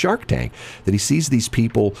being on Shark Tank, that he sees these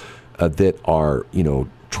people that are,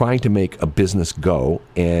 trying to make a business go,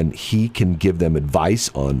 and he can give them advice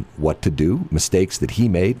on what to do, mistakes that he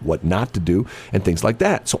made, what not to do, and things like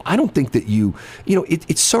that. So I don't think that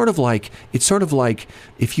it's sort of like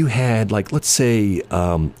if you had, like, let's say,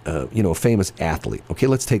 a famous athlete. Okay,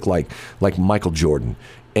 let's take like Michael Jordan.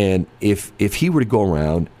 And if he were to go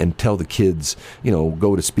around and tell the kids,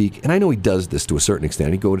 go to speak, and I know he does this to a certain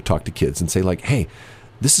extent, he'd go to talk to kids and say, like, hey,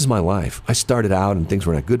 this is my life. I started out and things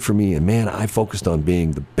were not good for me, and man, I focused on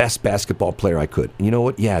being the best basketball player I could. And you know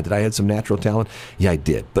what? Yeah, did I have some natural talent? Yeah, I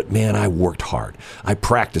did. But man, I worked hard. I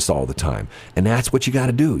practiced all the time. And that's what you got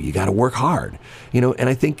to do. You got to work hard. And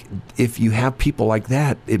I think if you have people like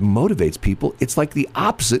that, it motivates people. It's like the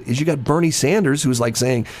opposite is you got Bernie Sanders, who's like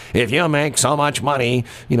saying, if you make so much money,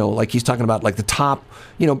 like he's talking about like the top,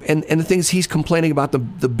 and the thing is he's complaining about the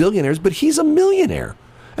billionaires, but he's a millionaire.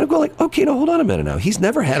 And I go like, okay, no, hold on a minute now. He's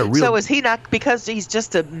never had a real... So is he not, because he's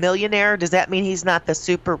just a millionaire, does that mean he's not the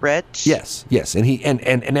super rich? Yes. And he and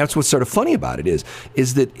that's what's sort of funny about it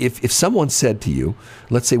is that if someone said to you,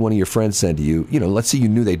 let's say one of your friends said to you, let's say you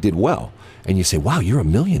knew they did well, and you say, wow, you're a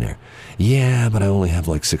millionaire. Yeah, but I only have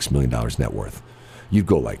like $6 million net worth. You'd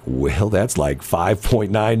go like, well, that's like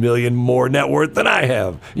 5.9 million more net worth than I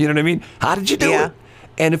have. You know what I mean? How did you do it?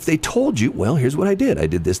 And if they told you, well, here's what I did. I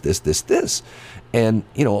did this. And,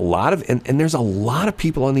 a lot of, and there's a lot of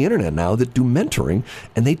people on the internet now that do mentoring,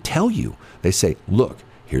 and they tell you, they say, look,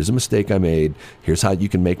 here's a mistake I made. Here's how you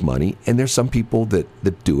can make money. And there's some people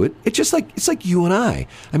that do it. It's like you and I.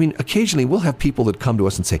 I mean, occasionally we'll have people that come to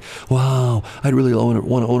us and say, wow, I'd really want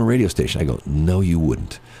to own a radio station. I go, no, you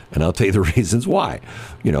wouldn't. And I'll tell you the reasons why,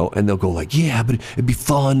 and they'll go like, yeah, but it'd be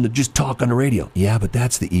fun to just talk on the radio. Yeah, but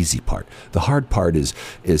that's the easy part. The hard part is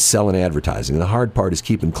selling advertising. And the hard part is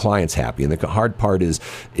keeping clients happy. And the hard part is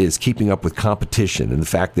keeping up with competition. And the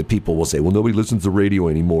fact that people will say, well, nobody listens to radio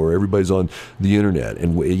anymore. Everybody's on the internet.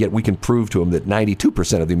 And yet we can prove to them that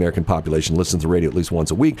 92% of the American population listens to radio at least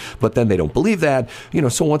once a week. But then they don't believe that.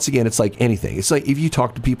 So once again, it's like anything. It's like if you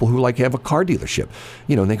talk to people who have a car dealership,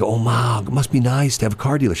 and they go, oh, ma, it must be nice to have a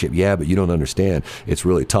car dealership. Yeah, but you don't understand. It's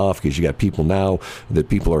really tough because you got people now that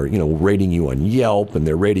people are, rating you on Yelp and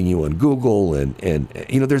they're rating you on Google. And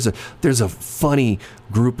there's a funny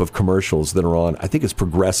group of commercials that are on, I think it's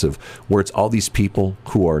Progressive, where it's all these people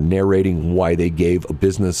who are narrating why they gave a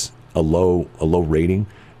business a low rating.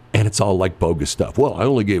 And it's all like bogus stuff. Well, I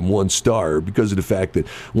only gave 1 star because of the fact that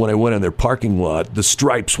when I went on their parking lot, the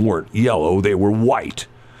stripes weren't yellow, they were white.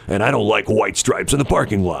 And I don't like white stripes in the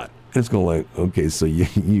parking lot. And it's going like, okay, so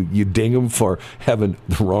you ding them for having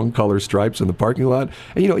the wrong color stripes in the parking lot.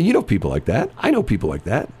 And you know people like that. I know people like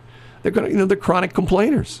that. They're they're chronic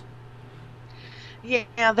complainers.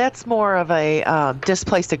 Yeah, that's more of a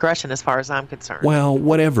displaced aggression as far as I'm concerned. Well,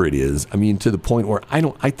 whatever it is, I mean, to the point where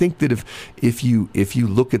I think that if you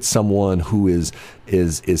look at someone who is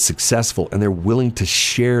successful and they're willing to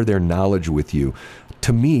share their knowledge with you,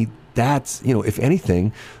 to me, that's, if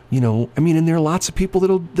anything, and there are lots of people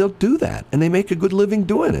they'll do that, and they make a good living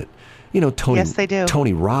doing it. Tony. Yes, they do.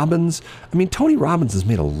 Tony Robbins. Tony Robbins has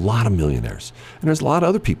made a lot of millionaires, and there's a lot of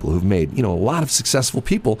other people who've made, a lot of successful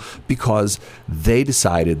people because they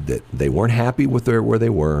decided that they weren't happy with where they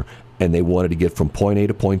were, and they wanted to get from point A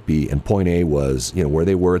to point B, and point A was, where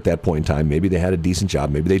they were at that point in time. Maybe they had a decent job,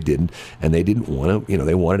 maybe they didn't, and they didn't want to,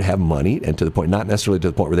 they wanted to have money, and to the point, not necessarily to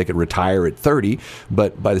the point where they could retire at 30,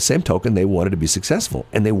 but by the same token, they wanted to be successful,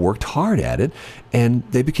 and they worked hard at it, and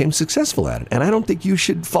they became successful at it. And I don't think you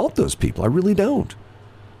should fault those people. I really don't.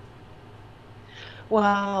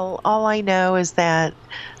 Well, all I know is that,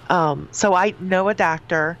 so I know a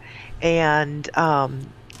doctor, and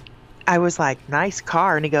I was like, nice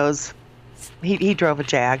car. And he goes, he drove a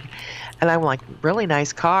Jag. And I'm like, really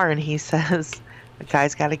nice car. And he says, the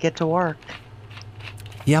guy's got to get to work.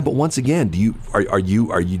 Yeah, but once again, do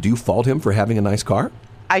you fault him for having a nice car?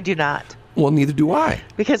 I do not. Well, neither do I.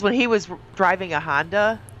 Because when he was driving a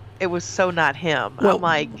Honda, it was so not him. Well, I'm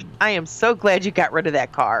like, I am so glad you got rid of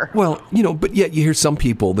that car. Well, but yet you hear some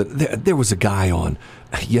people that there was a guy on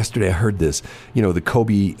yesterday. I heard this. The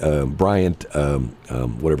Kobe Bryant,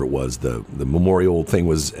 whatever it was, the memorial thing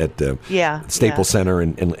was at the Staples Center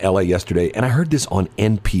in L.A. yesterday, and I heard this on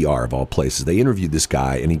NPR of all places. They interviewed this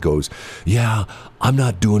guy, and he goes, "Yeah, I'm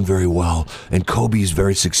not doing very well, and Kobe's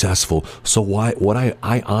very successful. So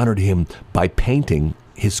I honored him by painting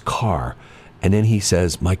his car." And then he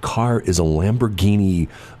says, my car is a Lamborghini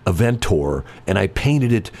Aventador, and I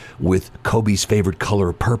painted it with Kobe's favorite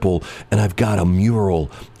color, purple, and I've got a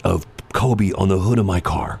mural of Kobe on the hood of my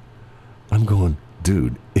car. I'm going,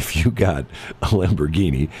 dude, if you got a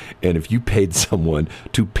Lamborghini and if you paid someone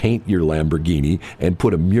to paint your Lamborghini and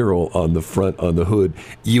put a mural on the front, on the hood,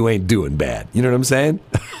 you ain't doing bad. You know what I'm saying?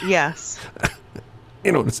 Yes.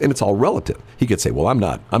 You know, and it's all relative. He could say, well, I'm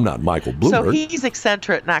not Michael Bloomberg. So he's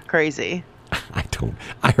eccentric, not crazy.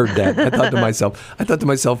 I heard that. I thought to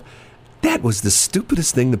myself, that was the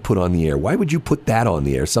stupidest thing to put on the air. Why would you put that on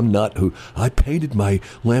the air? Some nut who, I painted my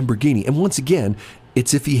Lamborghini. And once again,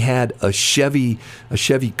 it's if he had a Chevy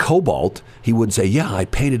Cobalt, he wouldn't say, yeah, I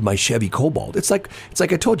painted my Chevy Cobalt. It's like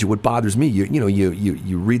I told you, what bothers me,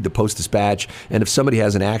 you read the Post-Dispatch, and if somebody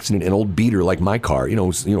has an accident, an old beater like my car,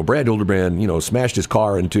 Brad Hildebrand, smashed his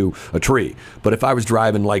car into a tree. But if I was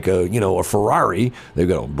driving like a Ferrari, they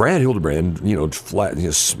go, Brad Hildebrand,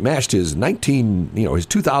 smashed his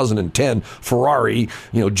 2010 Ferrari,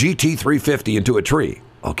 GT350 into a tree.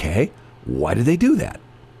 Okay, why did they do that?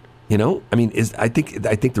 I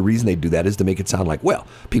think the reason they do that is to make it sound like, well,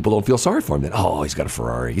 people don't feel sorry for him. That, he's got a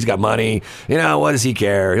Ferrari, he's got money. What does he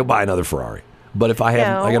care? He'll buy another Ferrari. But if I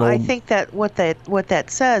have, I think that what that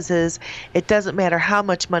says is, it doesn't matter how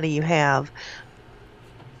much money you have.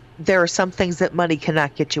 There are some things that money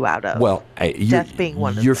cannot get you out of. Well, death being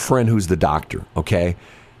one of them. Your friend who's the doctor, okay?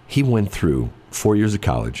 He went through 4 years of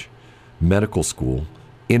college, medical school,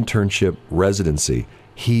 internship, residency.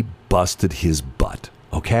 He busted his butt.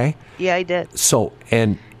 Okay? Yeah, I did. So,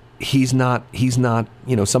 and he's not,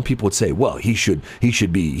 some people would say, well, he's a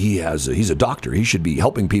doctor. He should be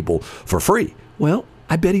helping people for free. Well,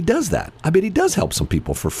 I bet he does that. I bet he does help some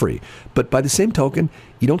people for free. But by the same token,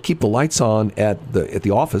 you don't keep the lights on at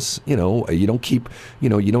the office. You don't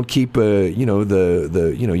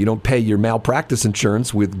pay your malpractice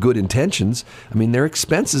insurance with good intentions. I mean, there are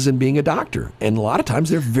expenses in being a doctor, and a lot of times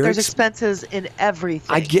there's expenses in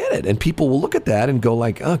everything. I get it, and people will look at that and go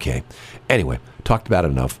like, okay. Anyway, talked about it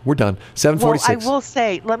enough. We're done. 7:46. Well, I will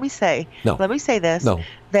say. Let me say this. No.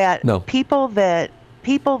 That people that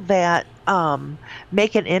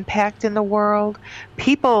make an impact in the world,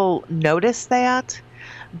 people notice that,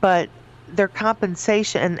 but their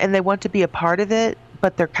compensation, and they want to be a part of it,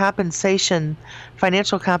 but their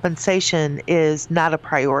financial compensation is not a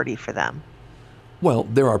priority for them. Well,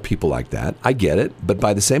 there are people like that. I get it, but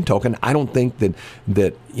by the same token, I don't think that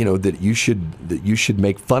you should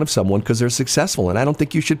make fun of someone because they're successful, and I don't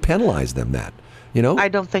think you should penalize them that. I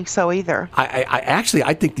don't think so either.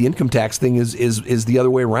 I think the income tax thing is the other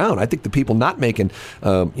way around. I think the people not making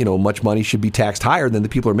much money should be taxed higher than the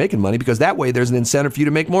people who are making money, because that way there's an incentive for you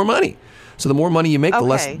to make more money. So the more money you make, the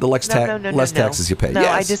less taxes you pay. No,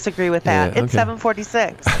 yes. I disagree with that. Yeah, okay. It's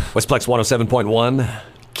 7:46. Westplex 107.1.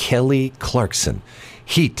 Kelly Clarkson.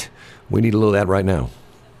 Heat. We need a little of that right now.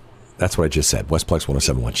 That's what I just said. Westplex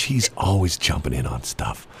 107.1. She's always jumping in on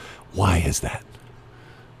stuff. Why is that?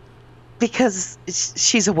 Because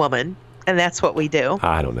she's a woman, and that's what we do.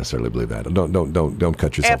 I don't necessarily believe that. Don't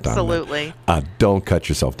cut yourself down. Absolutely. Don't cut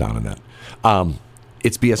yourself down on that.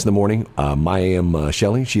 It's BS in the Morning. I am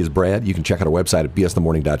Shelley. She is Brad. You can check out our website at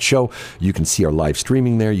bsthemorning.show. You can see our live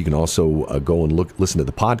streaming there. You can also go and listen to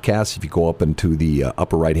the podcast. If you go up into the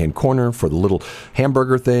upper right-hand corner for the little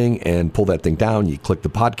hamburger thing and pull that thing down, you click the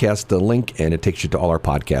podcast link, and it takes you to all our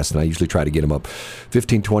podcasts. And I usually try to get them up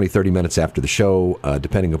 15, 20, 30 minutes after the show,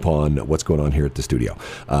 depending upon what's going on here at the studio.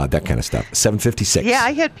 That kind of stuff. 7:56. Yeah,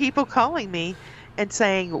 I had people calling me and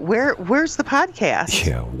saying, where's the podcast?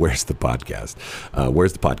 Yeah, where's the podcast?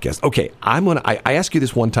 Where's the podcast? Okay, I asked you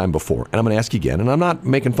this one time before, and I'm going to ask you again, and I'm not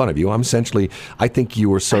making fun of you. I think you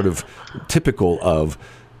were sort of typical of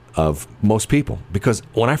most people, because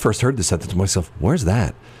when I first heard this, I thought to myself, where's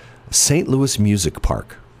that? St. Louis Music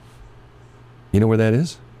Park. You know where that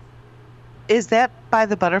is? Is that by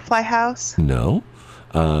the Butterfly House? No.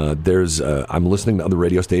 I'm listening to other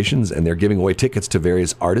radio stations, and they're giving away tickets to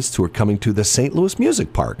various artists who are coming to the St. Louis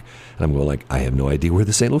Music Park. And I'm going like, I have no idea where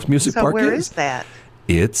the St. Louis Music Park is. So where is that?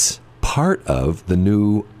 It's part of the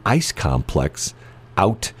new ice complex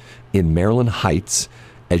out in Maryland Heights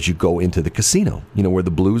as you go into the casino. You know, where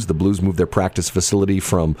the Blues moved their practice facility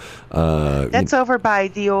from. That's over by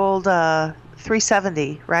the old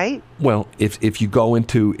 370, right? Well, if you go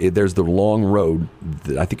into, there's the long road,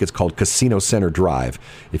 I think it's called Casino Center Drive.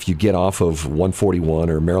 If you get off of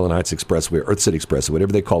 141 or Maryland Heights Expressway, Earth City Expressway,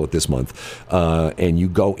 whatever they call it this month, and you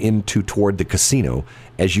go toward the casino,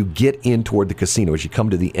 as you get in toward the casino, as you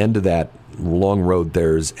come to the end of that long road,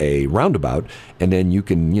 there's a roundabout, and then you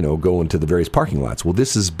can, go into the various parking lots. Well,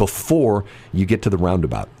 this is before you get to the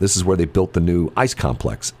roundabout. This is where they built the new ice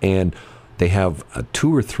complex, and they have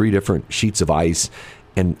 2 or 3 different sheets of ice,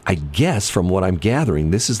 and I guess from what I'm gathering,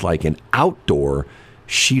 this is like an outdoor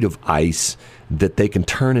sheet of ice that they can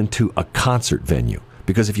turn into a concert venue.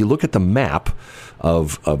 Because if you look at the map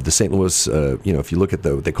of the St. Louis, if you look at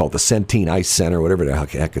they call it the Centene Ice Center, whatever the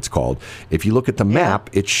heck it's called. If you look at the map,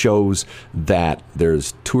 it shows that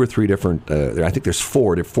there's 2 or 3 different, I think there's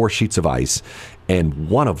 4 sheets of ice, and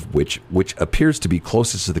one of which appears to be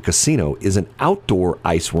closest to the casino, is an outdoor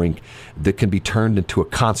ice rink that can be turned into a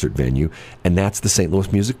concert venue, and that's the St.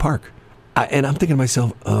 Louis Music Park. And I'm thinking to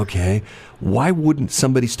myself, okay, why wouldn't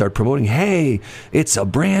somebody start promoting, hey, it's a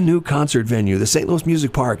brand new concert venue, the St. Louis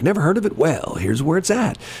Music Park. Never heard of it? Well, here's where it's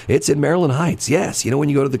at. It's in Maryland Heights. Yes, when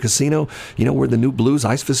you go to the casino, where the new Blues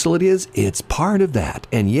ice facility is? It's part of that.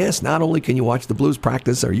 And yes, not only can you watch the Blues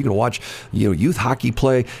practice, or you can watch youth hockey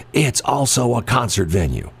play, it's also a concert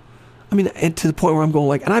venue. I mean, and to the point where I'm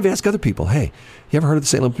going and I've asked other people, hey, you ever heard of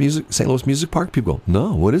the St. Louis Music Park? People go,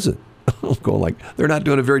 no, what is it? I'm going they're not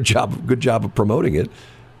doing a very good job of promoting it,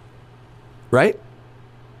 right?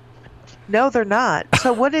 No, they're not.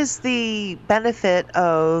 So what is the benefit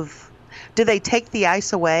of, do they take the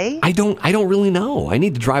ice away? I don't really know. I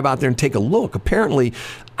need to drive out there and take a look. Apparently,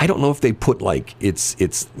 I don't know if they put it's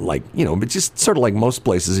just sort of like most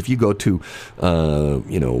places. If you go to,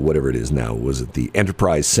 whatever it is now, was it the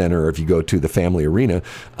Enterprise Center? Or if you go to the Family Arena,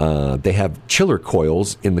 they have chiller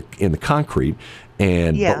coils in the concrete.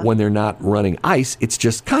 But when they're not running ice, it's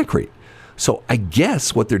just concrete. So I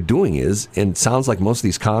guess what they're doing is, and it sounds like most of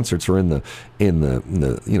these concerts are in the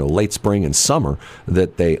late spring and summer,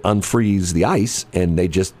 that they unfreeze the ice and they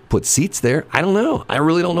just put seats there. I don't know. I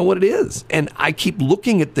really don't know what it is. And I keep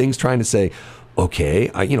looking at things trying to say,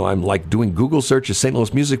 okay, I'm doing Google searches, St.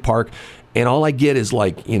 Louis Music Park, and all I get is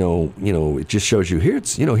it just shows you here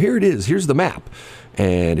here it is. Here's the map.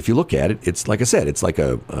 And if you look at it, it's like I said, it's like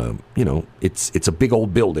it's a big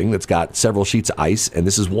old building that's got several sheets of ice, and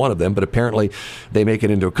this is one of them. But apparently, they make it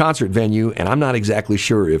into a concert venue, and I'm not exactly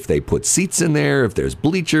sure if they put seats in there, if there's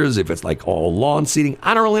bleachers, if it's all lawn seating.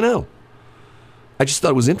 I don't really know. I just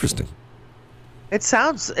thought it was interesting. It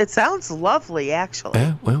sounds lovely, actually.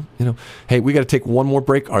 Yeah, well, hey, we got to take one more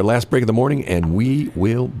break, our last break of the morning, and we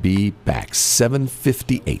will be back.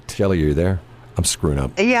 7:58. Shelley, are you there? I'm screwing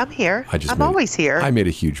up. Yeah, I'm here. I'm always here. I made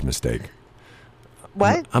a huge mistake.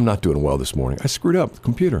 What? I'm not doing well this morning. I screwed up the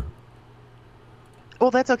computer.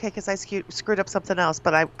 Well, that's okay, because I screwed up something else,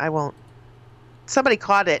 but I won't. Somebody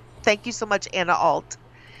caught it. Thank you so much, Anna Alt.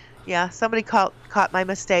 Yeah, somebody caught my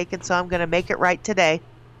mistake, and so I'm going to make it right today.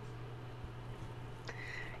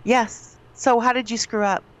 Yes. So how did you screw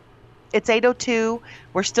up? It's 8:02.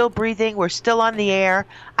 We're still breathing. We're still on the air.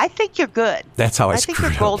 I think you're good. That's how I screwed up. I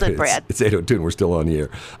think you're golden, Brad. It's 8:02 and we're still on the air.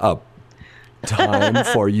 Time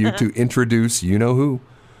for you to introduce who.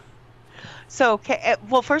 So,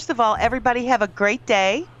 well, first of all, everybody have a great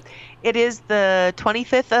day. It is the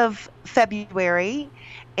 25th of February,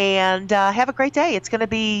 and have a great day. It's going to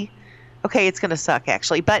be... Okay, it's going to suck,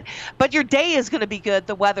 actually. But your day is going to be good.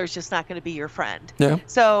 The weather's just not going to be your friend. Yeah.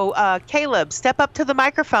 So, Caleb, step up to the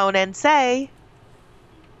microphone and say...